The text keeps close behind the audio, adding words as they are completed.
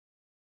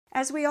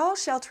As we all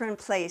shelter in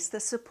place, the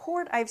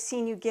support I've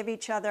seen you give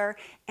each other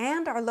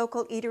and our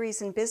local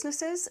eateries and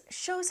businesses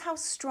shows how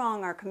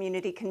strong our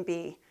community can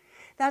be.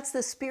 That's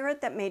the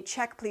spirit that made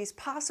Check Please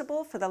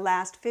possible for the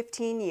last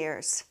 15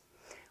 years.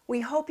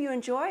 We hope you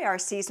enjoy our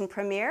season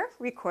premiere,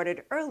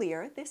 recorded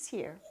earlier this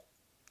year.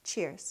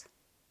 Cheers.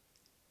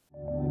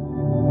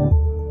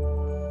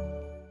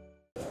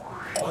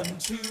 1,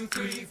 2,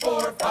 3,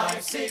 4,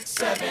 5, 6,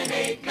 7,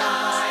 8,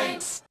 9.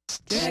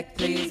 Check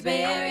Please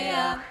Bay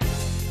Area.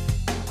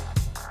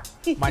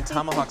 My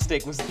tomahawk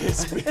steak was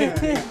this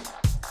big.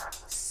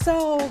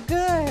 So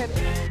good.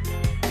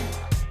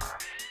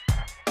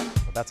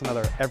 That's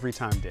another every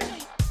time dish.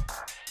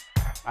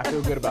 I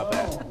feel good about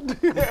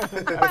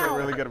that. I feel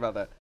really good about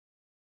that.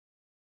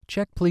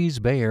 Check Please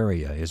Bay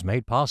Area is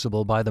made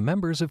possible by the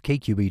members of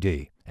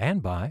KQED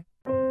and by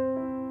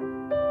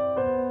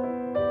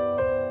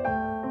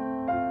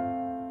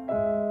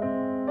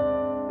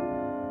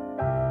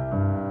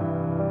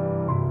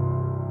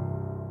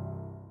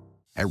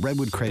At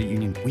Redwood Credit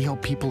Union, we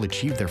help people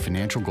achieve their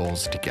financial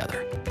goals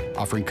together,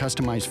 offering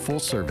customized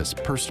full-service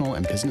personal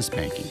and business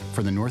banking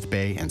for the North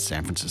Bay and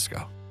San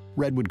Francisco.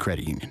 Redwood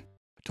Credit Union.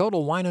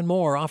 Total Wine &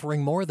 More,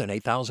 offering more than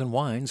 8,000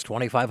 wines,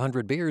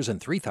 2,500 beers, and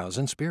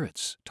 3,000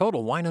 spirits.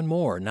 Total Wine &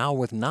 More, now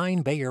with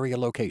 9 Bay Area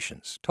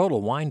locations.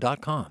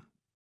 TotalWine.com.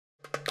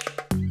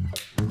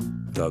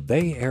 The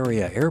Bay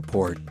Area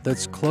airport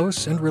that's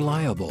close and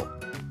reliable.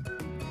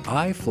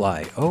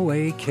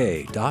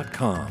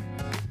 iFlyOAK.com.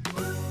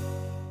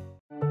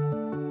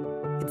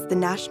 The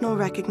national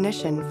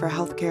recognition for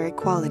healthcare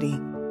equality.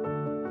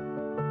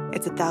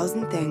 It's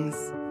 1,000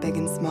 things, big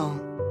and small.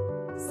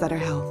 Sutter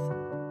Health.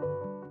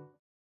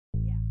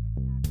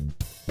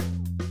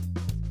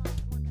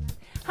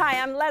 Hi,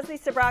 I'm Leslie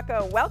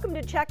Sabraco. Welcome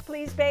to Check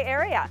Please Bay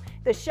Area,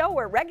 the show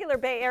where regular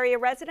Bay Area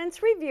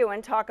residents review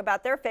and talk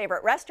about their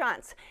favorite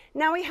restaurants.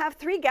 Now we have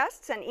 3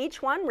 guests, and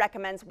each one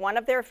recommends one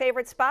of their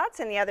favorite spots,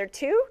 and the other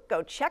 2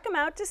 go check them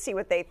out to see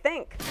what they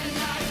think.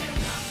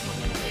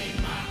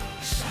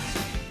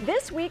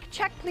 This week,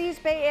 Check Please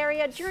Bay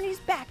Area journeys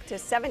back to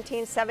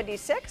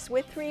 1776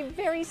 with 3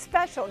 very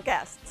special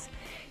guests.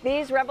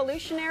 These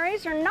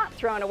revolutionaries are not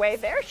throwing away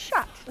their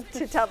shot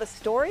to tell the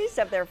stories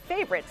of their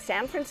favorite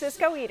San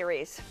Francisco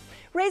eateries.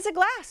 Raise a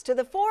glass to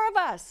the 4 of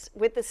us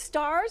with the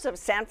stars of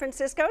San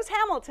Francisco's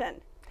Hamilton.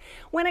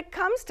 When it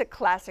comes to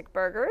classic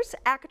burgers,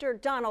 actor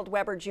Donald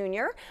Webber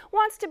Jr.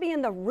 wants to be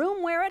in the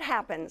room where it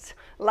happens.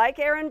 Like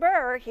Aaron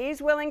Burr,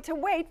 he's willing to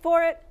wait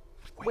for it.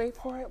 Wait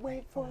for it.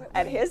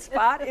 At his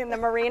spot in the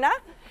marina.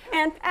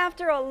 And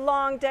after a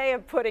long day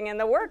of putting in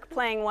the work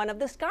playing one of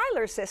the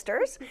Schuyler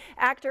sisters,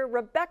 actor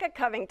Rebecca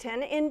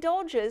Covington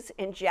indulges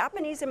in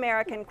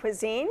Japanese-American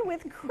cuisine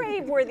with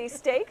crave-worthy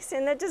steaks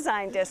in the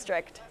Design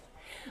District.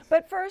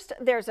 But first,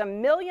 there's a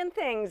million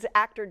things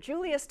actor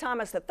Julius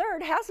Thomas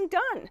III hasn't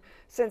done,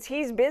 since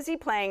he's busy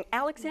playing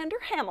Alexander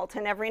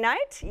Hamilton every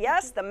night.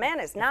 Yes, the man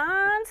is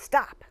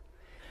non-stop.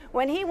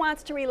 When he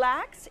wants to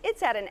relax,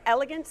 it's at an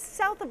elegant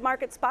south of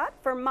Market spot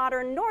for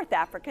modern North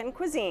African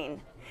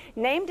cuisine.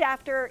 Named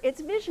after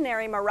its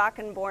visionary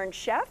Moroccan-born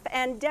chef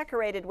and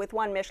decorated with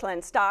 1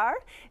 Michelin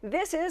star,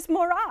 this is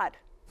Mourad.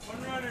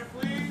 One runner,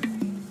 please.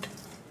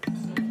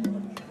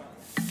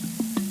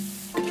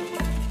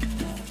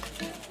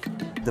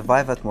 The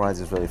vibe at Mourad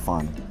is really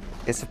fun.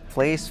 It's a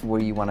place where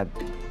you want to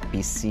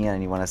be seen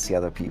and you want to see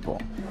other people.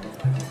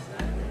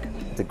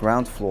 The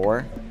ground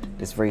floor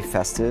is very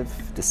festive.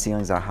 The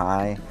ceilings are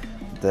high,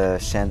 the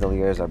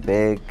chandeliers are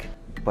big,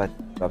 but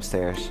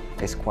upstairs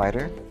is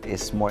quieter,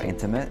 it's more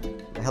intimate.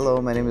 Hello,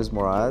 my name is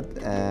Mourad,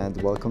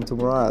 and welcome to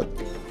Mourad.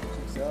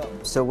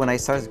 So when I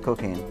started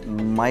cooking,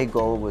 my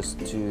goal was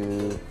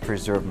to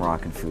preserve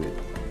Moroccan food,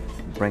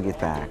 bring it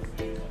back,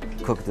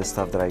 cook the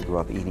stuff that I grew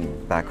up eating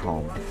back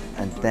home.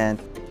 And then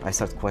I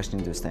started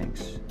questioning those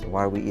things.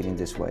 Why are we eating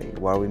this way?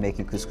 Why are we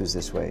making couscous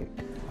this way?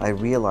 I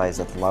realized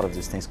that a lot of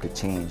those things could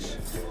change,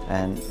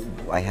 and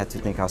I had to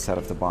think outside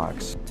of the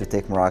box to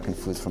take Moroccan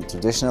food from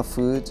traditional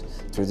food,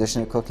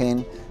 traditional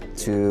cooking,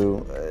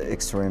 to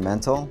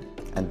experimental,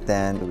 and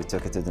then we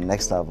took it to the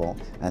next level,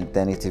 and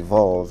then it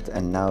evolved,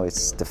 and now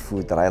it's the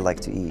food that I like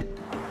to eat.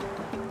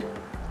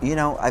 You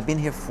know, I've been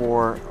here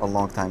for a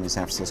long time in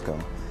San Francisco,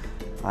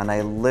 and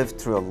I lived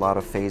through a lot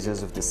of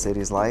phases of the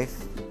city's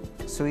life.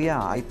 So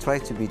yeah, I try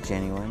to be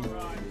genuine.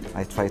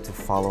 I try to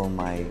follow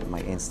my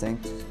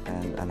instinct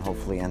and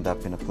hopefully end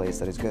up in a place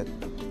that is good.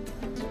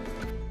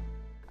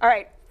 All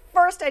right,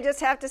 first I just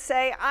have to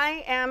say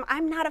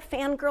I'm not a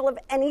fangirl of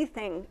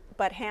anything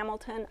but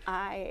Hamilton.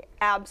 I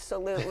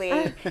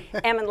absolutely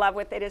am in love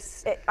with it.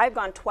 I've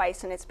gone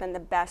twice and it's been the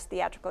best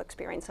theatrical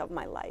experience of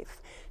my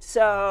life.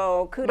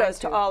 So kudos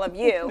to all of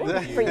you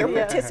for your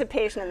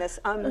participation in this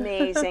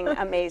amazing,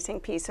 amazing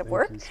piece of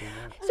work.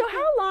 So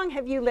how long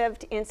have you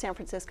lived in San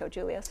Francisco,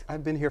 Julius?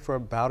 I've been here for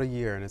about a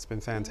year and it's been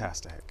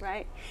fantastic.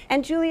 Right.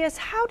 And Julius,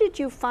 how did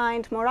you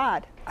find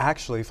Mourad?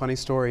 Actually, funny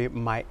story,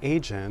 my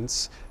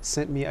agents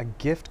sent me a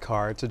gift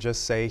card to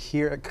just say,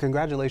 here,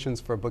 congratulations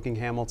for booking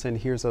Hamilton.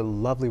 Here's a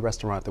lovely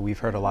restaurant that we've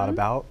heard a lot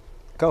about.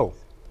 Go.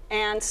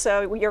 And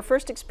so your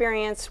first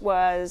experience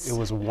was? It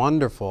was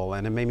wonderful,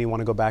 and it made me want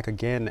to go back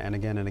again and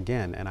again and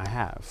again, and I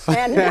have.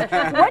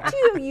 And what do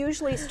you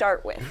usually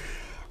start with?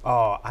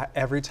 Oh,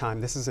 every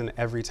time, this is an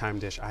every time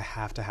dish, I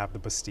have to have the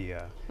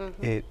pastilla.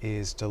 It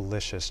is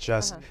delicious.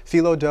 Just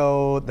phyllo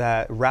dough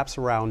that wraps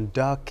around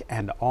duck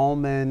and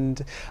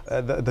almond.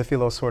 The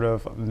phyllo sort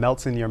of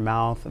melts in your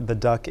mouth. The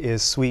duck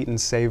is sweet and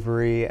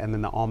savory, and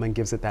then the almond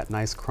gives it that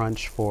nice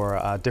crunch for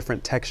a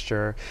different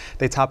texture.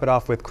 They top it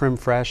off with creme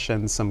fraiche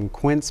and some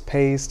quince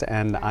paste,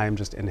 and I'm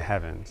just in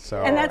heaven.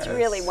 So and that's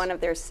really one of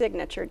their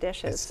signature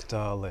dishes. It's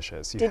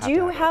delicious. Did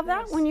you have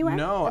that when you went?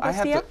 No,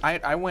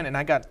 I went and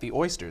I got the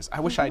oysters. I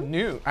wish I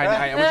knew.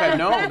 I wish I'd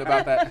known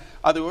about that.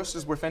 The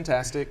oysters were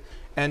fantastic.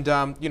 And,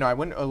 you know, I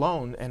went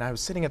alone and I was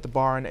sitting at the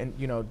bar and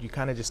you know, you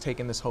kind of just take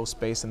in this whole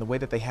space and the way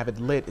that they have it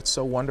lit, it's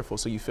so wonderful.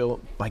 So you feel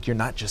like you're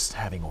not just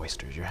having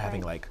oysters, you're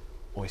having like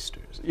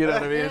oysters. You know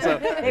what I mean? So,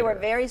 they were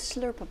very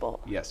slurpable.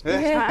 Yes.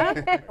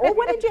 Well,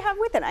 what did you have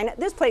with it? I know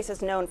this place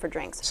is known for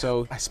drinks.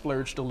 So I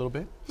splurged a little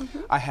bit.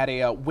 I had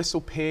a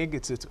whistle pig.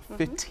 It's a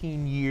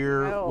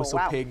 15-year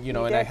whistle pig, you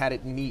know, and I had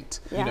it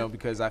neat, you know,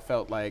 because I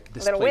felt like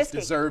this place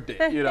deserved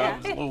it. You know, it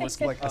was a little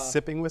whiskey. Like a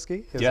sipping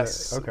whiskey?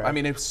 Yes. Okay. I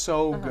mean, it was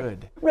so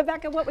good.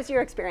 Rebecca, what was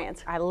your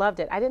experience? I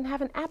loved it. I didn't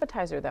have an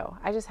appetizer though.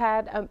 I just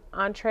had an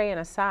entree and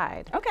a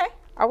side. Okay.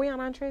 Are we on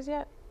entrees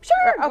yet?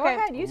 Sure, okay. Go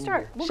ahead, you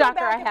start. We'll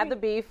Shocker, I had the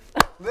beef.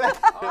 Now,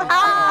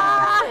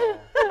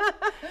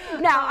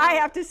 I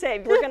have to say,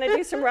 we're going to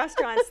do some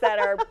restaurants that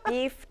are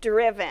beef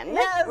driven,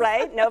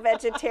 right? No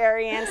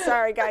vegetarian.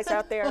 Sorry, guys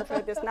out there,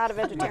 but it's not a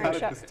vegetarian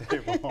show.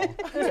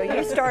 So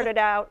you started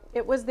out.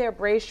 It was their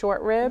braised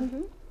short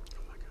rib.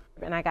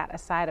 And I got a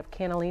side of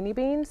cannellini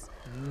beans.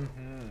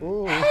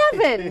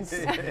 Heavens!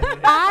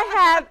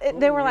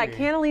 They were like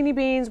cannellini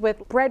beans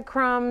with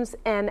breadcrumbs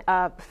and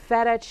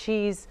feta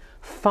cheese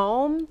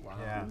foam. Wow.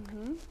 Yeah.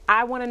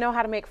 I want to know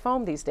how to make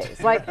foam these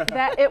days. Like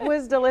that, it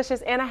was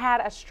delicious. And I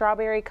had a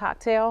strawberry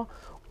cocktail.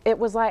 It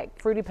was like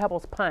Fruity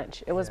Pebbles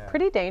punch. It was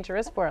pretty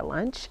dangerous for a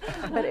lunch,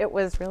 but it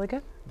was really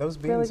good. Those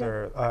beans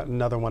are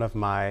another one of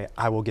my,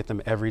 I will get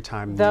them every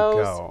time you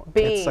Those go.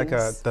 beans. It's like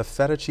the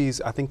feta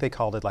cheese, I think they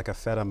called it like a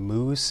feta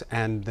mousse,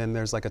 and then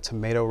there's like a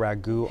tomato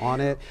ragu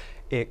on it.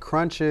 It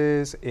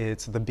crunches,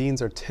 the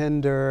beans are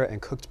tender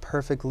and cooked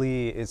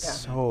perfectly. It's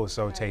so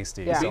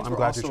tasty. Yeah. So Beans I'm were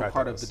glad also you tried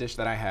part those. of the dish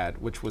that I had,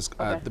 which was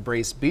the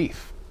braised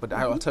beef. But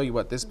I'll tell you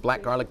what, this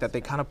black garlic that they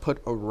kind of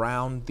put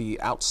around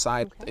the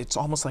outside, it's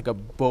almost like a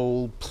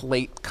bowl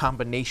plate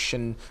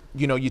combination.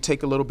 You know, you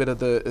take a little bit of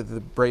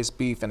the braised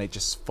beef and it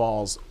just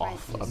falls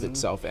off of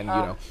itself. And, you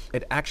know,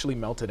 it actually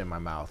melted in my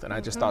mouth. And I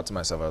just thought to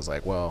myself, I was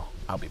like, well,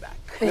 I'll be back.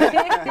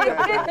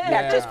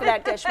 Just for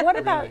that dish. What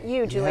about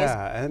you, Julius?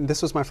 Yeah, and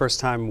this was my first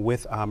time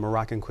with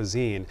Moroccan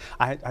cuisine.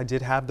 I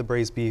did have the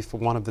braised beef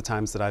one of the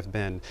times that I've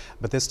been,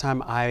 but this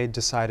time I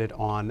decided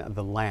on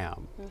the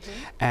lamb.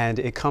 And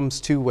it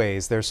comes two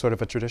ways. There's sort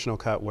of a traditional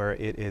cut where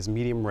it is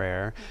medium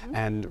rare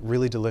and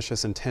really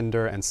delicious and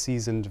tender and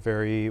seasoned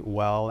very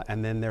well.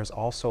 And then there's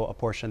also a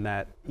portion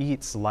that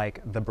eats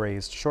like the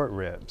braised short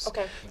ribs.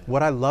 Okay.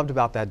 What I loved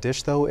about that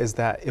dish though is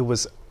that it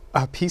was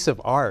a piece of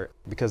art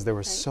because there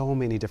were so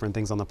many different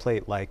things on the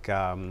plate, like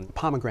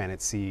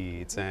pomegranate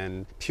seeds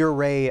and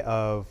puree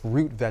of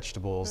root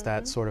vegetables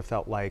that sort of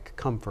felt like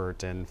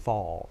comfort and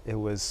fall. It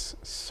was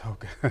so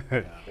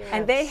good.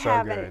 And they So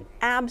have good. an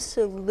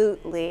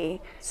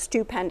absolutely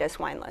stupendous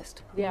wine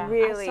list. Yeah,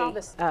 Really. I saw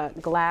this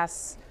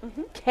glass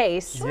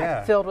case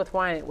filled with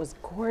wine. It was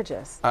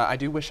gorgeous. I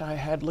do wish I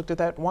had looked at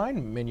that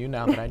wine menu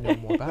now that I know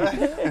more about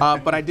it.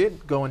 But I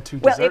did go into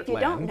Well, Dessertland. if you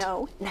don't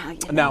know, now you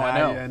know. Now I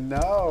know. You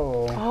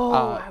know. Oh,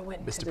 I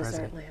went Mr. to President,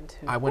 Dessertland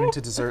too. I went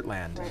into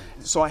Dessertland.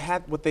 So I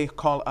had what they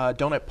call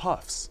donut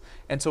puffs.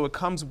 And so it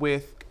comes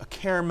with a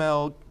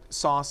caramel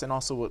sauce and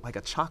also like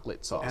a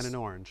chocolate sauce. And an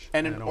orange.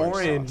 And an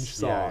orange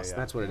sauce. Yeah.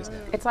 That's what it is.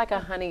 It's like a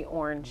honey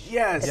orange.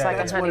 Yes, It's like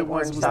that's a honey what it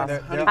was. orange Was that sauce.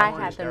 the honey I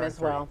orange? had them as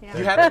well.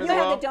 You had them as You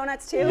well? had the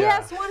donuts too?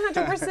 Yes,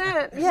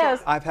 100%.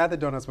 Yes. I've had the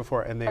donuts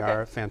before and they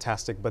are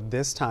fantastic, but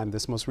this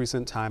most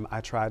recent time, I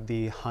tried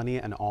the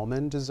honey and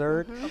almond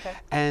dessert.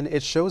 And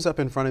it shows up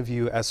in front of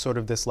you as sort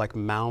of this like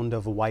mound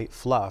of white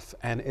fluff,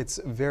 and it's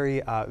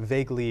very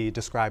vaguely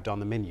described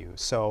on the menu.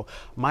 So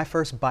my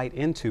first bite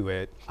into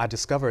it, I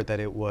discovered that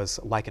it was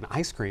like an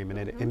ice cream and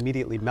it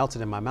immediately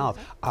melted in my mouth.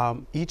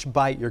 Each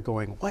bite you're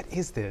going, what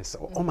is this?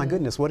 Oh my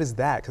goodness, what is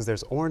that? Because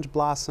there's orange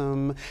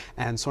blossom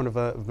and sort of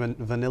a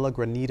vanilla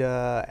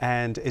granita,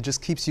 and it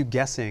just keeps you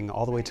guessing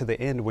all the way to the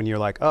end when you're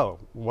like, oh,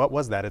 what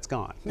was that? It's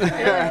gone.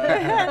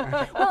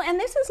 Well, and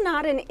this is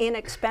not an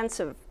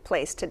inexpensive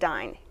place to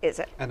dine, is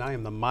it? And I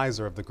am the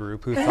miser of the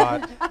group who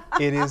thought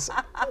it is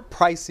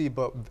pricey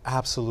but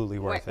absolutely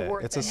worth it.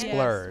 It's a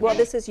splurge. Well,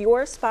 this is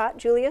your spot.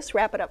 Julius,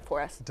 wrap it up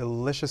for us.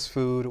 Delicious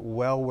food,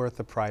 well worth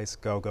the price.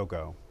 Go, go,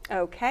 go.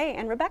 Okay,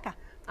 and Rebecca.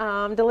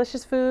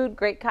 Delicious food,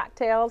 great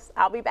cocktails.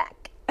 I'll be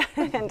back.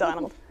 And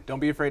Donald. Don't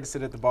be afraid to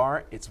sit at the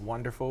bar. It's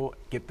wonderful.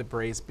 Get the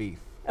braised beef.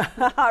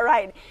 All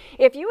right.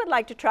 If you would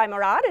like to try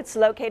Mourad, it's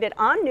located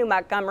on New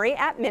Montgomery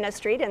at Minna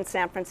Street in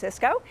San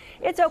Francisco.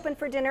 It's open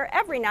for dinner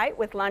every night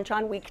with lunch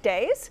on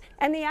weekdays,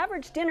 and the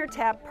average dinner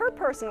tab per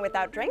person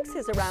without drinks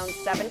is around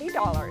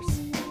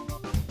 $70.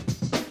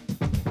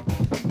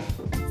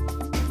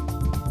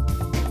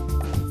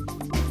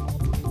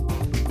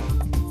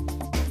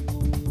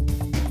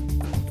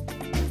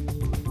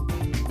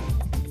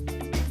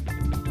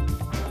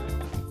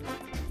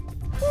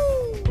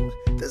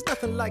 There's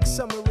nothing like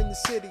summer in the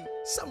city.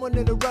 Someone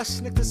in a rush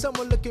next to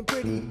someone looking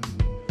pretty.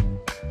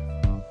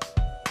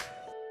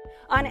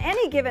 On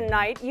any given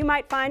night, you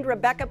might find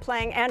Rebecca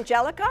playing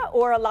Angelica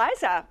or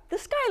Eliza, the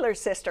Schuyler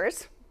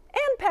sisters,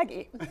 and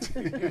Peggy.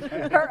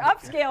 Her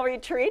upscale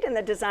retreat in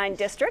the Design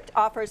District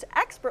offers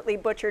expertly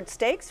butchered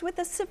steaks with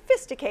a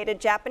sophisticated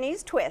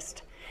Japanese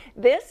twist.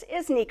 This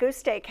is Niku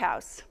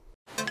Steakhouse.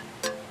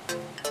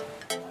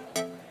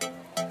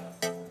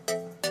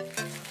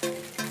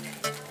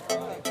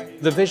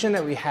 The vision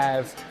that we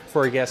have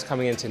for a guest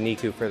coming into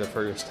Niku for the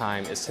first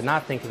time is to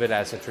not think of it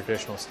as a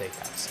traditional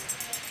steakhouse.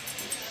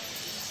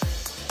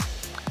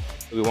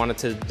 We wanted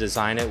to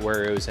design it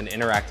where it was an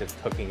interactive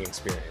cooking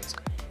experience.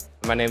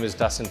 My name is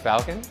Dustin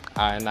Falcon,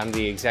 and I'm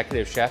the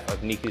executive chef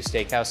of Niku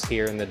Steakhouse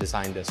here in the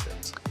Design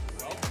District.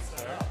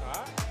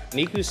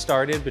 Niku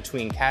started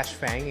between Cash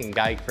Fang and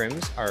Guy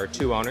Crims, our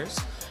two owners.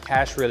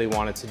 Cash really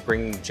wanted to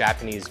bring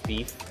Japanese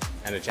beef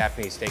and a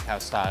Japanese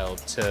steakhouse style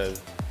to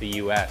the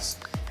US.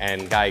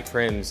 And Guy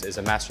Crims is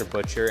a master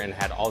butcher and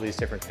had all these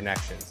different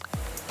connections.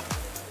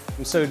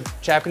 So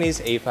Japanese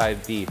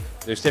A5 beef,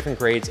 there's different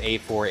grades,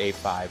 A4,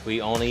 A5.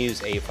 We only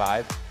use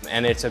A5,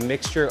 and it's a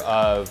mixture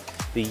of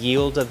the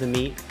yield of the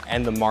meat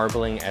and the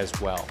marbling as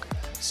well.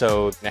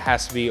 So it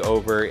has to be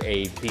over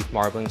a beef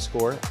marbling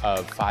score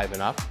of 5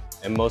 and up,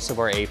 and most of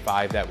our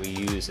A5 that we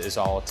use is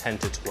all 10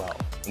 to 12.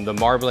 And the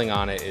marbling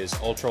on it is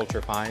ultra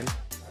fine.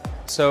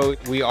 So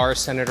we are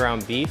centered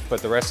around beef,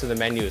 but the rest of the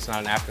menu is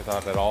not an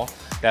afterthought at all.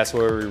 That's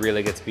where we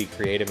really get to be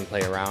creative and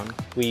play around.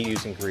 We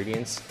use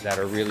ingredients that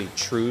are really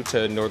true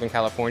to Northern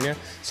California.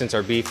 Since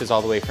our beef is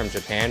all the way from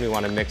Japan, we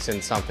want to mix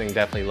in something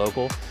definitely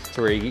local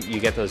to where you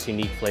get those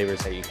unique flavors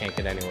that you can't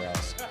get anywhere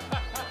else.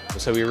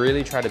 So we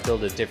really try to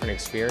build a different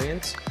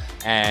experience,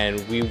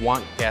 and we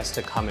want guests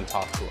to come and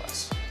talk to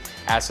us.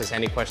 Ask us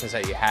any questions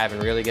that you have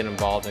and really get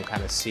involved and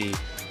kind of see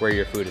where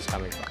your food is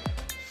coming from.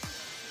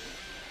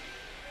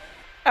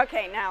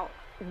 Okay, now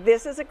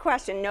this is a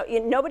question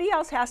nobody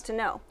else has to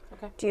know.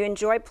 Okay. Do you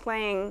enjoy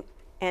playing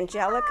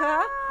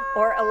Angelica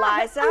or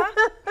Eliza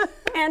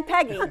and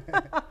Peggy?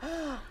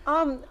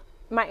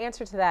 My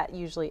answer to that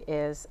usually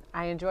is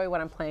I enjoy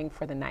what I'm playing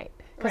for the night.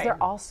 Because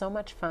they're all so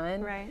much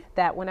fun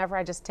that whenever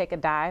I just take a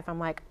dive, I'm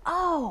like,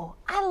 oh,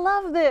 I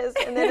love this.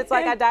 And then it's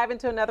like I dive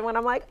into another one,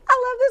 I'm like,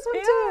 I love this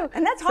one too.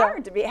 And that's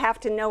hard to have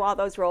to know all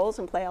those roles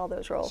and play all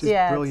those roles. She's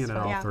brilliant at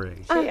all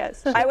three. She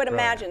is. I would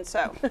imagine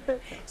so.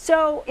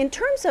 So in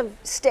terms of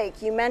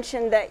steak, you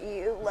mentioned that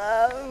you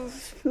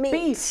love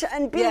meat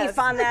and beef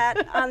on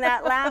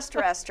that last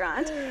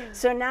restaurant.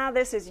 So now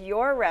this is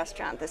your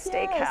restaurant, the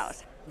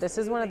Steakhouse. This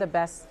is one of the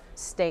best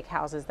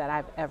steakhouses that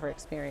I've ever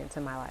experienced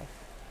in my life.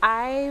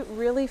 I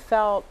really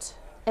felt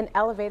an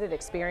elevated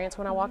experience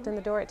when I walked in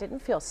the door. It didn't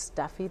feel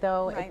stuffy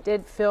though. It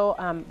did feel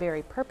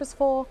very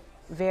purposeful,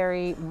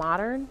 very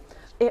modern.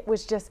 It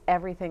was just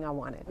everything I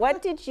wanted.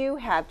 What did you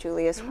have,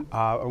 Julius?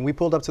 We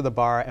pulled up to the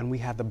bar and we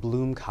had the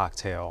Bloom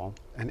cocktail,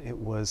 and it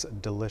was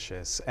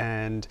delicious.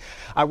 And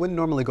I wouldn't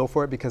normally go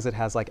for it because it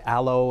has like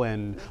aloe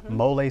and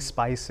mole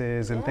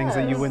spices and things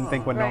that you wouldn't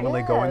think would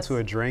normally go into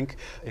a drink.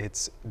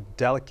 It's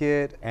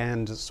delicate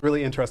and it's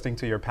really interesting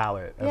to your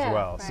palate as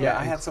well. So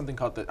I had something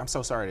called the, I'm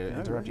so sorry to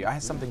interrupt you. I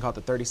had something called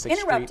the 36th Street.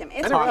 Interrupt him.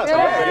 The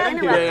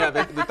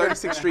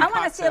 36th Street I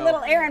want to see a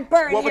little Aaron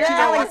Burr here,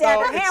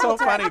 Alexander Hamilton. It's so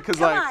funny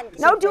because like,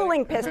 no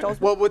dueling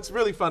pistols. Well, what's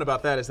really fun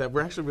about that is that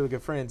we're actually really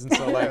good friends, and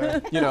so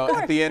like, you know,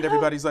 at the end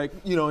everybody's like,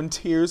 you know, in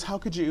tears, how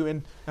could you?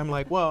 And I'm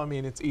like, well, I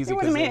mean, it's easy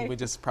because we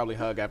just probably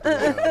hug after.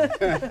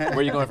 Where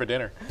are you going for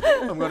dinner?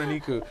 I'm going to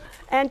Niku.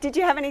 And did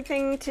you have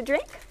anything to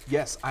drink?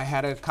 Yes, I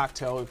had a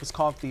cocktail. It was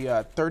called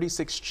the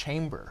 36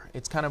 Chamber.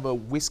 It's kind of a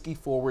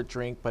whiskey-forward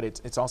drink, but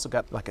it's also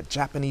got like a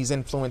Japanese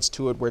influence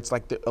to it, where it's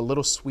like a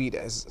little sweet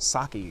as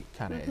sake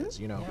kind of is,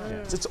 you know.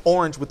 It's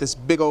orange with this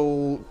big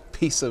old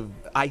piece of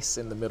ice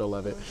in the middle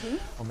of it.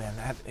 Oh man,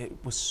 it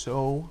was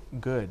so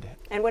good.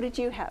 And what did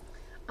you have?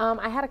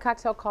 I had a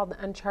cocktail called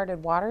the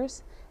Uncharted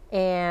Waters,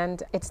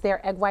 and it's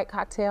their egg white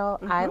cocktail.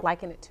 I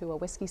liken it to a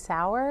whiskey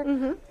sour,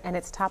 and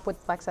it's topped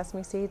with black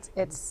sesame seeds.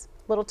 It's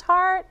a little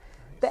tart.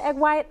 The egg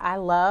white I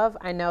love.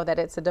 I know that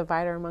it's a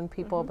divider among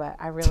people, but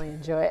I really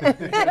enjoy it.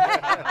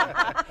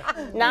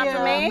 Not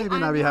for me. Maybe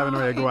not be having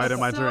egg white in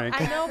my drink.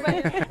 I know,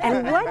 but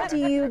and what do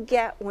you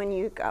get when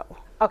you go?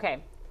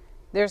 Okay.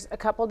 There's a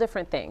couple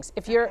different things.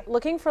 If you're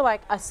looking for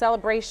like a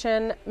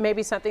celebration,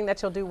 maybe something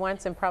that you'll do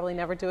once and probably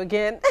never do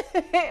again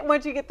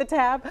once you get the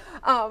tab,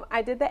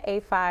 I did the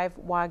A5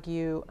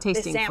 Wagyu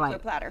tasting the sampler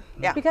flight. Platter.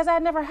 Because I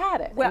had never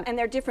had it. Well, and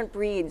they're different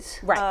breeds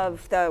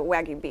of the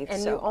Wagyu beef.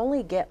 And you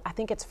only get, I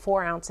think it's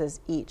 4 ounces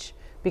each,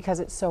 because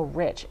it's so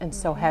rich and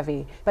so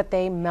heavy, but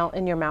they melt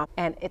in your mouth,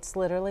 and it's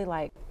literally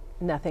like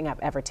nothing I've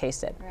ever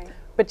tasted. Right.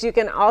 But you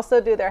can also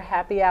do their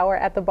happy hour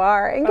at the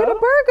bar and get a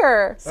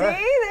burger. See,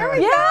 there we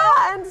go.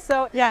 Yeah, and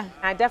so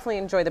I definitely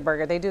enjoy the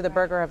burger. They do the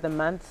burger of the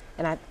month,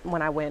 and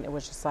when I went, it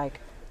was just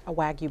like a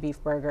Wagyu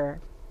beef burger.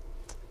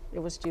 It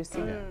was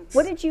juicy.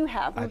 What did you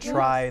have? I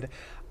tried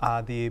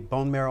the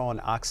bone marrow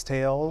and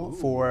oxtail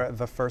for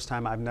the first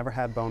time. I've never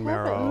had bone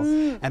marrow.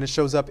 And it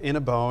shows up in a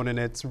bone, and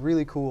it's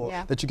really cool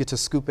that you get to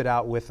scoop it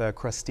out with a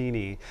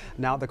crostini.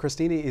 Now, the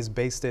crostini is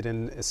basted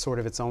in sort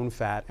of its own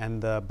fat,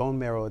 and the bone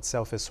marrow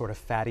itself is sort of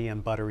fatty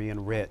and buttery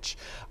and rich.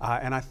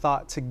 And I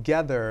thought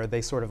together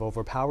they sort of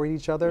overpowered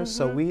each other,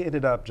 so we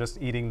ended up just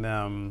eating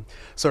them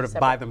sort of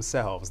by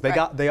themselves.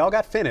 They all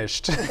got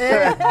finished,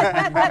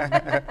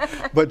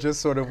 but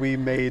just sort of we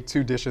made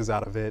 2 dishes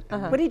out of it.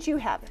 What did you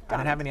have? I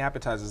didn't have any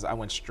appetizers. I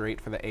went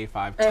straight for the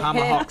A5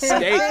 tomahawk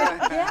steak.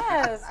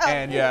 Yes.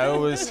 And yeah, it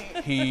was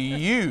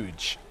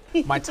huge.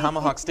 My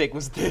tomahawk steak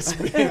was this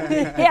big.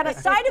 He had a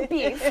side of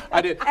beef.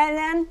 I did. And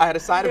then I had a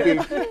side of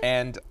beef,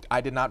 and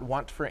I did not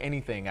want for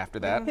anything after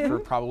that for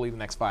probably the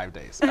next 5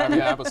 days. I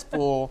mean, I was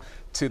full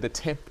to the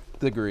 10th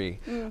degree.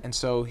 And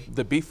so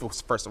the beef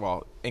was, first of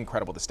all,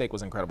 incredible. The steak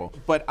was incredible.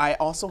 But I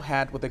also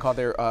had what they call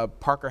their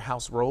Parker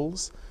House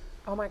rolls.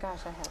 Oh my gosh,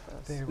 I had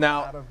those. They ran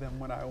Now- out of them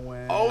when I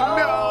went. Oh,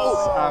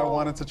 no! I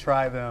wanted to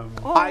try them.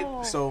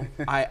 So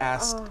I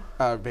asked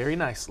very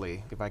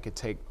nicely if I could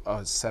take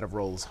a set of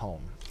rolls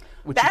home.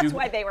 Which you that's do-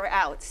 why they were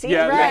out. See,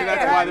 Yeah, right,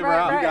 that's why they were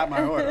out. You got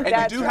my order. And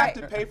That's you do right.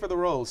 have to pay for the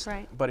rolls,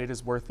 but it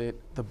is worth it.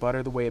 The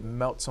butter, the way it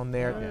melts on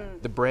there,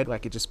 the bread,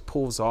 like it just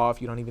pulls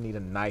off. You don't even need a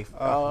knife.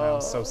 Oh,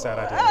 I'm so sad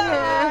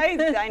I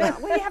didn't have it. I know.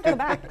 Well, you have to go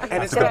back.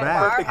 And it's to a go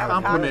back. perfect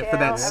compliment for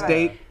that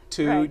steak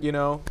to, you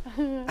know.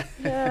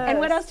 And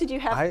what else did you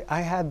have?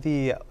 I had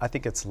I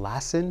think it's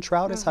Lassen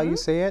trout is how you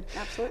say it.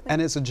 Absolutely.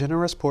 And it's a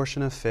generous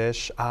portion of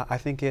fish. I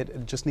think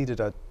it just needed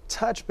a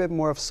touch bit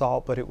more of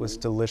salt, but it was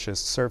delicious.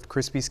 Served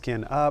crispy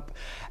skin up.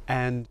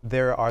 And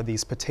there are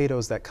these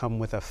potatoes that come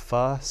with a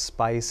pho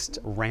spiced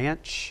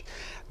ranch.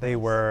 They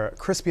were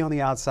crispy on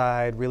the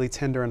outside, really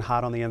tender and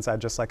hot on the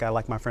inside, just like I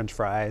like my French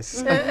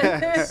fries.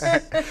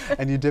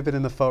 And you dip it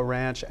in the pho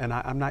ranch, and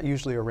I'm not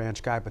usually a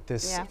ranch guy, but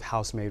this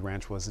house-made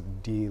ranch was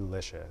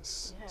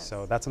delicious.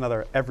 So that's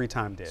another every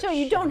time dish. So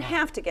you don't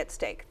have to get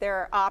steak. There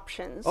are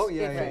options. Oh,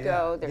 yeah, if you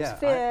go, there's yeah.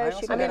 fish. I you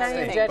also can had get I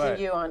am steak,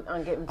 judging you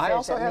on getting fish. I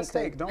also at had Niku.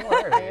 steak, don't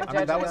worry. I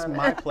mean, that was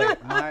my plate.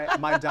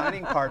 My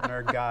dining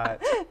partner got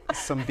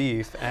some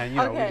beef, and you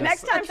know, we just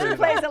Next time she traded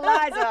plays off.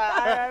 Eliza,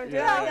 I'm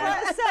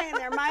just saying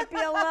there might be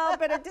a little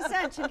bit of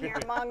dissension here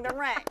among the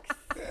ranks.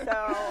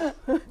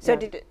 So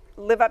did it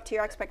live up to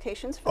your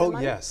expectations for the Oh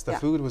money? yes, the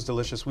food was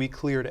delicious. We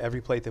cleared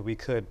every plate that we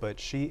could, but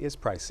she is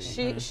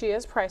pricey. She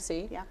is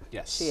pricey. Yeah.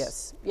 Yes. She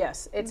is.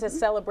 Yes. It's a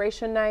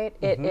celebration night.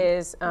 It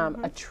is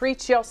a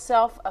treat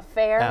yourself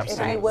affair, if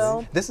you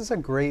will. This is a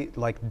great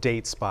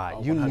date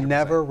spot. You 100%.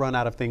 never run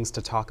out of things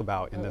to talk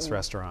about in this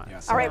restaurant.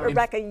 Yes. All right,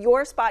 Rebecca,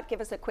 your spot.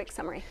 Give us a quick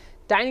summary.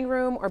 Dining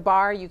room or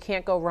bar, you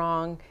can't go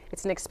wrong.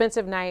 It's an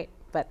expensive night,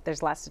 but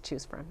there's lots to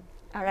choose from.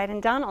 All right,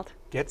 and Donald.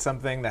 Get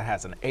something that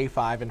has an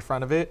A5 in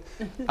front of it.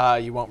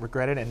 You won't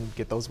regret it, and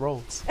get those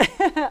rolls.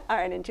 All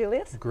right, and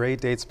Julius. Great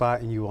date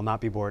spot, and you will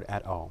not be bored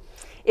at all.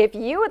 If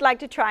you would like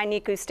to try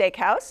Niku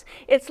Steakhouse,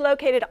 it's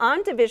located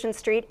on Division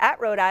Street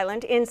at Rhode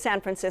Island in San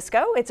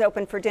Francisco. It's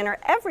open for dinner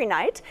every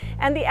night,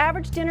 and the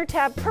average dinner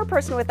tab per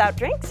person without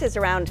drinks is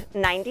around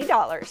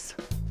 $90.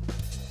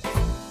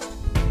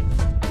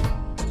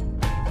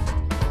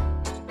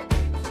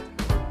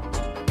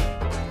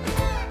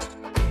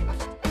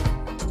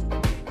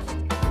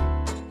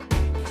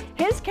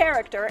 His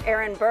character,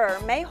 Aaron Burr,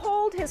 may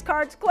hold his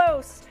cards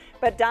close,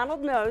 but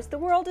Donald knows the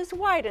world is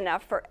wide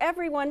enough for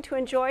everyone to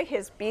enjoy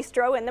his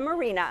bistro in the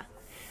marina.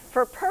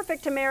 For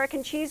perfect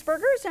American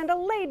cheeseburgers and a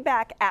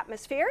laid-back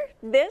atmosphere,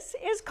 this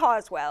is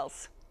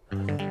Causwells.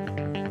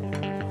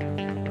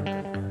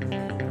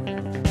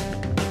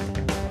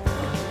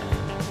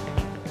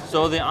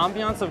 So the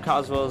ambiance of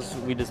Causwells,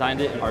 we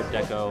designed it in Art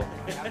Deco.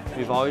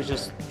 We've always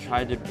just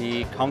tried to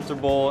be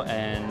comfortable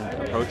and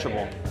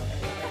approachable.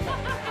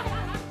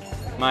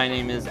 My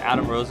name is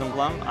Adam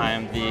Rosenblum. I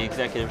am the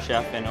executive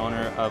chef and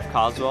owner of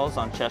Causwells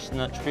on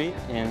Chestnut Street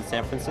in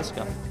San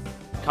Francisco.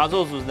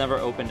 Causwells was never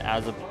opened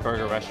as a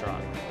burger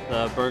restaurant.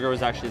 The burger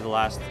was actually the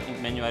last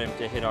menu item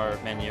to hit our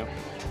menu,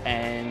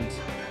 and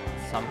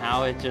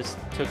somehow it just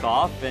took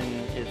off, and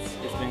it's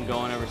been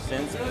going ever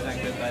since. Is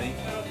that good, buddy?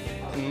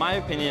 In my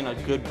opinion, a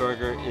good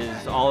burger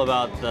is all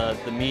about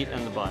the meat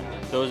and the bun.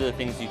 Those are the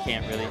things you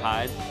can't really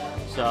hide.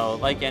 So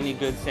like any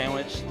good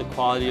sandwich, the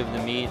quality of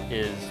the meat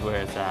is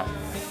where it's at.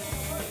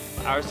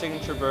 Our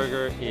signature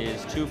burger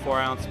is 2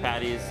 4-ounce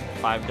patties,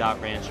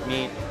 5-dot ranch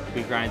meat.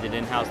 We grind it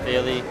in-house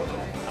daily.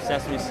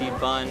 Sesame seed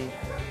bun,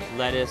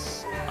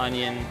 lettuce,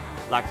 onion,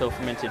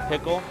 lacto-fermented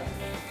pickle.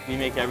 We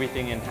make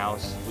everything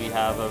in-house. We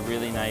have a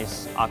really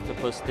nice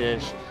octopus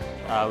dish.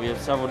 We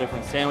have several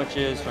different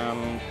sandwiches,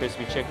 from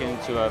crispy chicken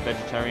to a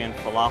vegetarian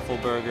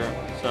falafel burger.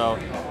 So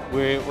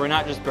we're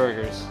not just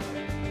burgers.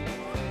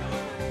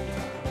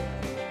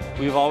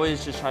 We've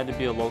always just tried to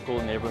be a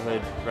local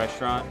neighborhood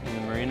restaurant in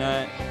the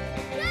marina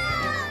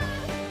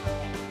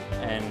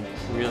and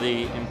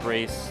really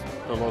embrace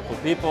the local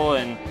people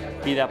and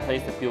be that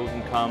place that people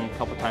can come a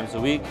couple times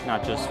a week,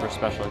 not just for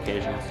special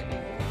occasions.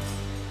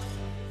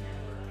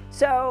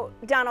 So,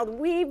 Donald,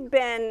 we've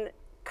been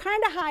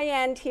kind of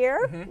high-end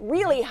here,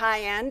 really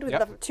high-end with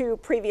the two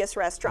previous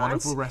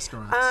restaurants. Wonderful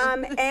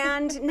restaurants.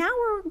 And now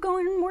we're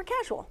going more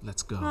casual.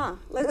 Let's go. Huh.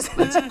 Let's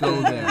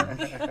go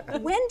there.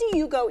 When do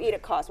you go eat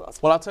at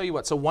Causwells? Well, I'll tell you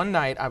what. So one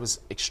night I was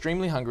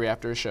extremely hungry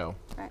after a show.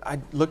 Right. I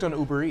looked on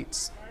Uber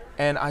Eats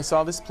and I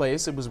saw this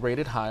place. It was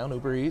rated high on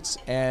Uber Eats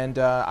and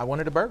I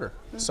wanted a burger.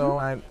 So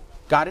I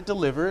got it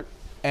delivered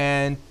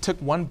and took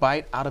one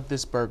bite out of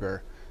this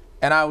burger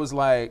and I was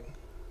like,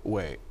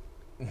 wait.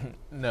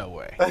 No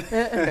way.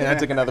 And I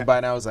took another bite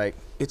and I was like,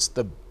 it's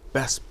the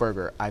best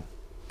burger I've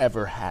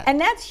ever had. And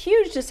that's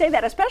huge to say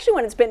that, especially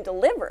when it's been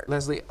delivered.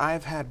 Leslie,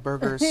 I've had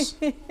burgers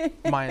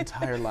my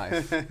entire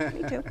life.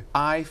 Me too.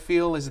 I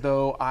feel as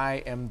though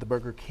I am the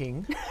Burger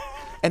King.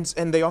 And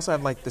they also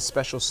have like the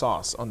special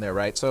sauce on there,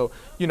 right? So,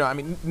 you know, I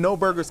mean, no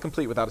burger is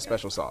complete without a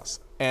special sauce.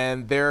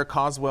 And their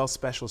Causwells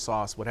special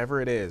sauce, whatever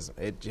it is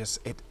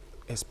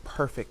is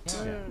perfect.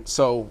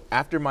 So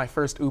after my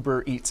first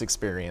Uber Eats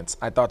experience,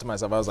 I thought to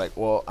myself, I was like,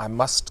 well, I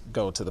must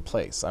go to the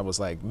place. I was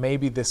like,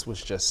 maybe this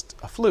was just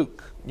a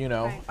fluke, you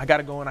know? Right. I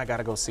gotta go and I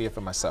gotta go see it for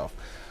myself.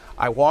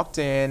 I walked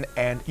in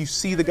and you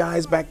see the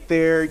guys back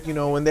there, you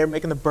know, and they're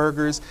making the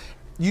burgers.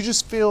 You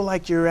just feel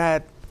like you're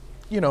at,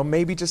 you know,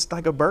 maybe just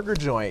like a burger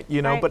joint,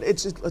 you know, but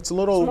it's a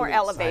little more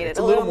elevated. It's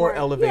a little more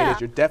elevated. Yeah.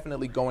 You're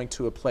definitely going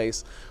to a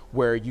place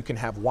where you can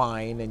have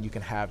wine and you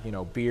can have, you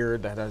know, beer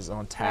that is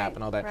on tap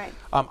and all that. Right.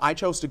 I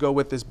chose to go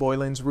with this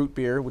Boylan's root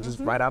beer, which is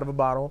right out of a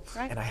bottle,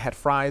 and I had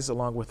fries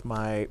along with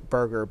my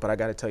burger. But I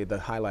got to tell you, the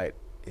highlight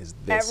is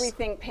this.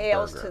 Everything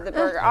pales to the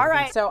burger. All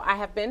right. So I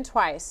have been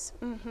twice.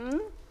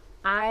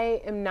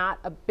 I am not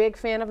a big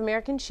fan of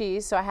American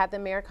cheese, so I had the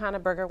Americana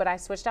burger, but I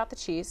switched out the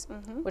cheese,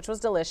 which was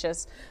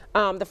delicious.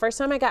 The first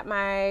time I got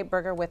my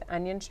burger with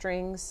onion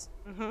strings,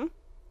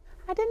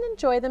 I didn't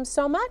enjoy them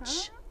so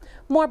much.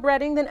 More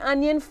breading than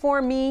onion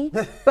for me.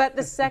 But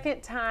the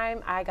second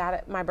time I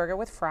got my burger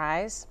with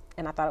fries,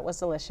 and I thought it was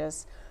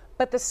delicious.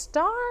 But the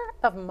star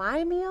of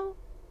my meal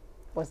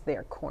was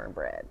their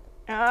cornbread.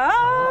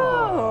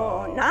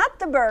 Oh, not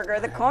the burger,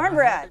 the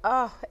cornbread.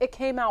 Oh, it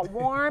came out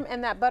warm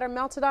and that butter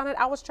melted on it.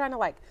 I was trying to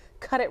like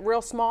cut it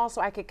real small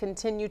so I could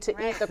continue to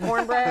eat the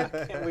cornbread.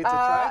 Can't wait to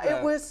try that.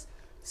 It was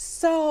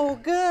so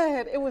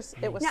good. It was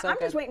now, so I'm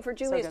good. just waiting for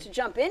Julius to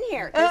jump in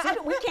here.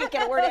 We can't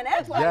get a word in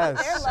edgewise.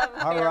 Yes.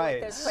 All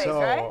right. This place, so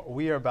right?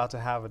 we are about to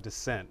have a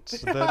descent.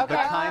 The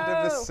kind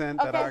of descent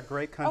that our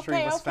great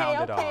country was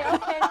founded on.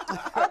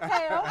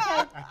 Okay.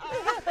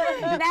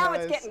 Now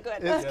it's getting good.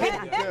 It's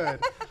getting good.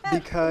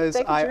 Because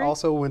I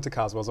also went to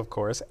Causwells, of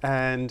course,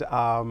 and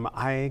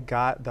I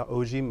got the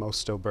OG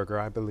Mosto burger,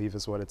 I believe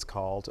is what it's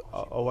called.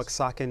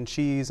 Oaxacan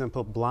cheese and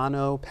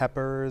poblano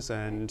peppers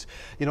and,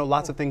 you know,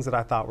 lots of things that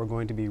I thought were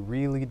going to be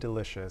really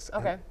delicious.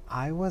 Okay. And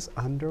I was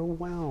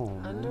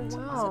underwhelmed.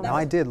 Underwhelmed. Now,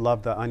 I did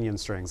love the onion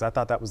strings. I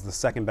thought that was the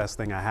second best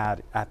thing I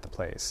had at the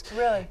place.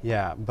 Really?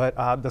 Yeah, but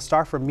the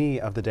star for me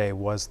of the day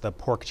was the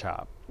pork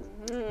chop.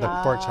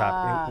 The pork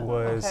chop, it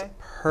was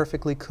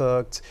perfectly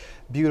cooked,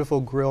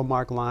 beautiful grill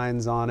mark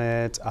lines on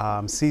it,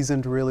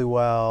 seasoned really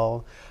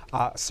well,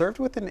 served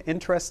with an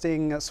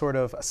interesting sort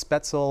of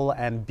spätzle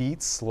and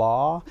beet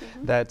slaw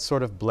that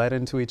sort of bled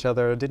into each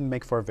other. It didn't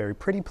make for a very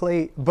pretty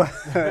plate, but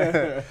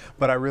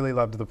but I really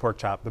loved the pork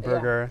chop. The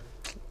burger.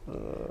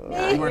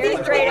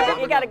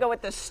 You got to go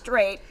with the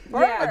straight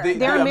burger. Yeah,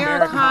 their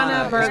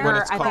Americana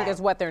burger, I think, is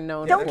what they're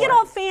known for. Don't get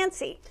all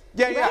fancy.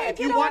 Yeah. If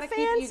you want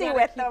fancy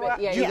with them.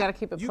 Yeah, you got to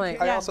keep it plain.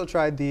 I also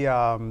tried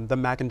the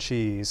mac and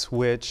cheese,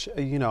 which,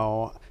 you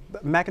know,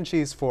 mac and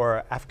cheese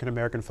for African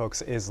American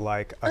folks is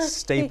like a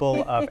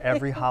staple of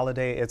every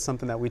holiday. It's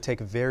something that we take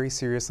very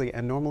seriously,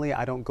 and normally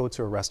I don't go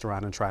to a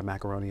restaurant and try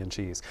macaroni and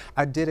cheese.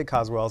 I did at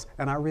Causwells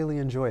and I really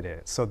enjoyed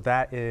it. So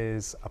that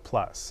is a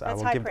plus.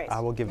 That's I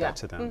will give that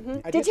to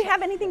them. Did you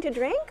have anything to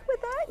drink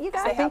with that? You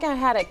guys? I think I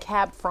had a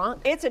Cab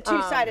Franc. It's a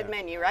two-sided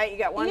menu, right? You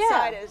got one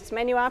side is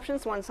menu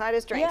options, one side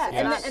is drinks.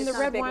 Yeah, and the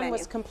red wine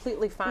was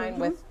completely fine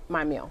with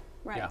my meal.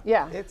 Right.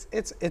 Yeah.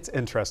 It's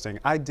interesting.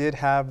 I did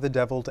have the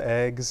deviled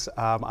eggs.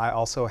 I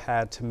also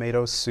had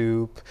tomato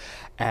soup,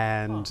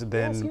 and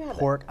then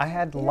pork. I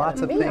had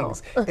lots of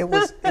things. It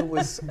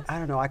was I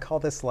don't know. I call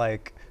this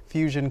like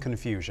fusion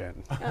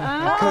confusion,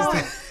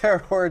 because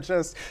there were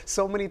just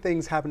so many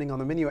things happening on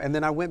the menu. And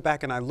then I went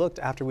back and I looked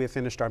after we had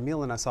finished our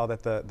meal, and I saw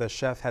that the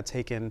chef had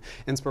taken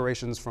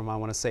inspirations from, I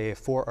want to say,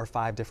 4 or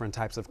 5 different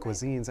types of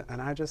cuisines, and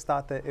I just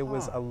thought that it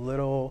was a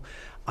little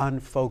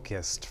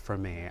unfocused for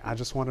me. I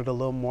just wanted a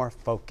little more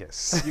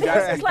focus.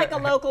 This is like a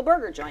local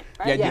burger joint,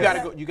 right?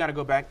 Yeah, you gotta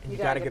go back and you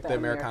gotta get the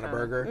Americana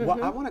burger.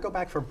 Well, I want to go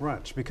back for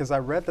brunch because I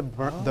read the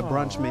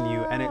brunch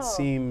menu, and it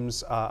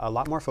seems a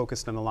lot more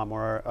focused and a lot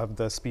more of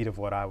the speed of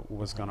what I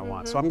was gonna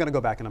want. So I'm gonna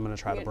go back and I'm gonna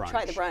try the brunch.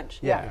 Try the brunch.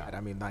 Yeah.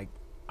 I mean, like,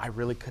 I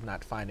really could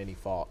not find any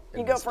fault.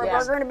 You go for a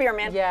burger and a beer,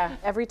 man. Yeah,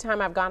 every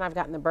time I've gone, I've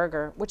gotten the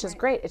burger, which is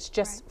great. It's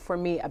just, for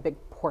me, a big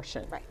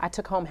portion. I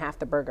took home half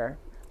the burger,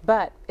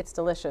 but it's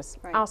delicious.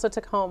 I also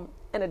took home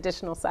an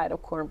additional side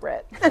of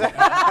cornbread. All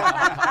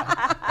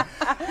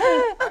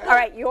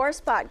right, your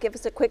spot. Give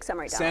us a quick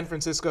summary, Don. San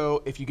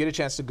Francisco, if you get a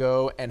chance to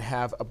go and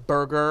have a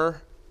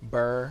burger,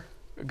 go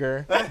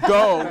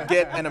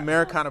get an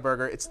Americana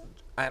burger. It's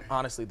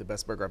honestly the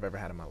best burger I've ever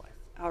had in my life.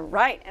 All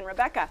right, and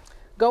Rebecca?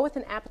 Go with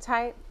an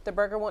appetite. The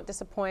burger won't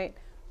disappoint,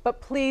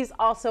 but please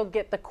also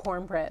get the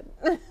cornbread.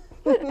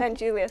 And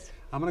Julius?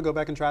 I'm going to go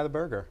back and try the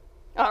burger.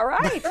 All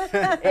right.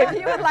 If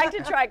you would like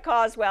to try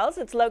Causwells,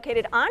 it's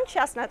located on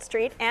Chestnut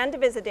Street and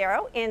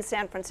Divisadero in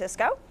San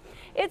Francisco.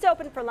 It's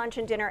open for lunch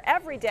and dinner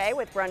every day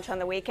with brunch on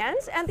the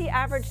weekends, and the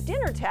average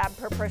dinner tab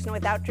per person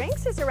without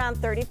drinks is around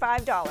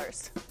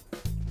 $35.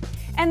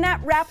 And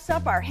that wraps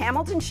up our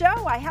Hamilton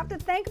show. I have to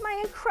thank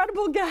my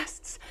incredible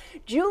guests.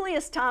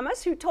 Julius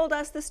Thomas, who told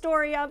us the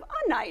story of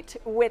a night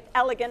with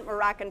elegant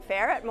Moroccan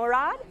fare at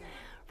Mourad.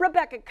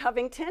 Rebecca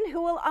Covington,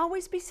 who will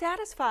always be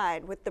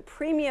satisfied with the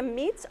premium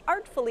meats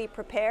artfully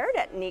prepared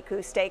at Niku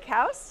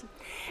Steakhouse.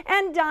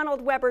 And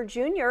Donald Weber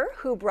Jr.,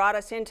 who brought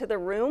us into the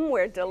room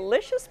where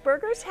delicious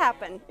burgers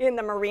happen in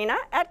the Marina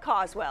at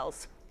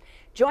Causwells.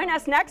 Join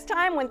us next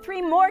time when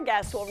 3 more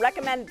guests will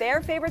recommend their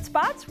favorite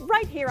spots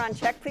right here on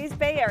Check Please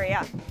Bay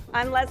Area.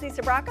 I'm Leslie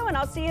Sabraco, and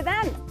I'll see you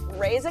then.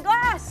 Raise a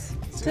glass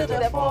to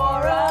the 4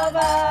 of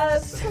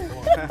us.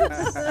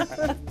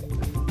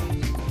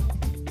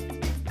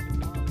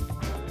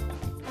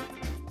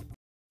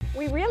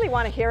 We really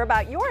want to hear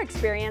about your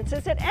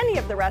experiences at any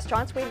of the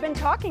restaurants we've been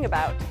talking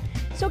about.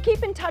 So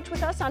keep in touch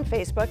with us on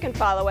Facebook and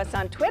follow us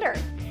on Twitter.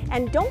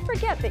 And don't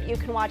forget that you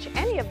can watch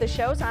any of the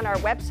shows on our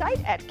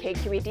website at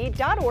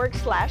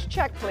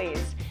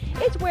kqed.org/checkplease.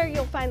 It's where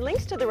you'll find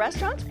links to the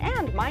restaurants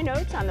and my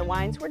notes on the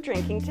wines we're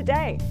drinking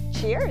today.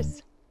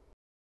 Cheers!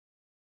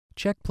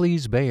 Check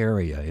Please Bay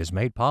Area is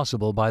made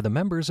possible by the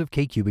members of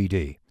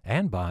KQED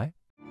and by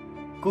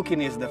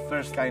Cooking is the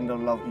first kind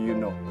of love you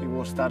know. It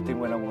was starting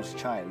when I was a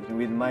child,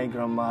 with my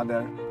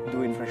grandmother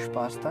doing fresh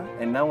pasta,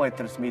 and now I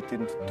transmit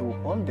it to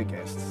all the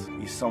guests.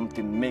 It's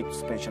something made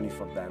especially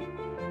for them.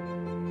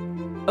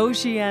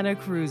 Oceana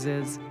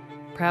Cruises,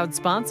 proud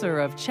sponsor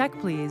of Check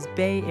Please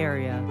Bay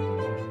Area.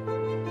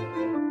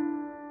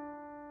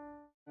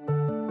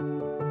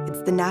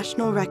 It's the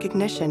national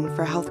recognition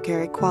for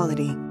healthcare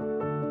equality.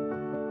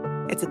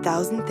 It's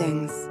 1,000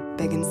 things,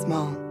 big and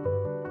small.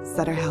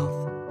 Sutter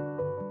Health.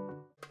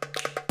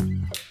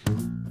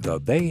 the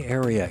Bay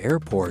Area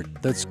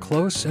airport that's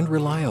close and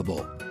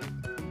reliable.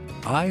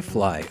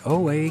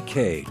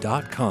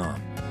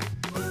 iFlyOAK.com.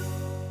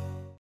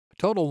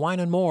 Total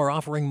Wine & More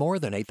offering more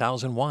than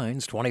 8,000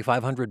 wines,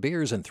 2,500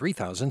 beers, and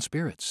 3,000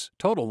 spirits.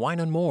 Total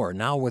Wine & More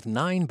now with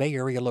 9 Bay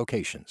Area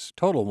locations.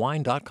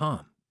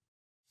 TotalWine.com.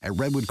 At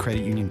Redwood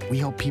Credit Union, we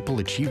help people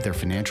achieve their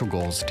financial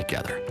goals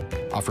together,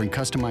 offering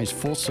customized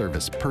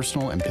full-service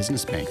personal and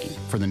business banking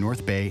for the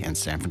North Bay and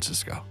San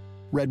Francisco.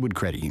 Redwood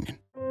Credit Union.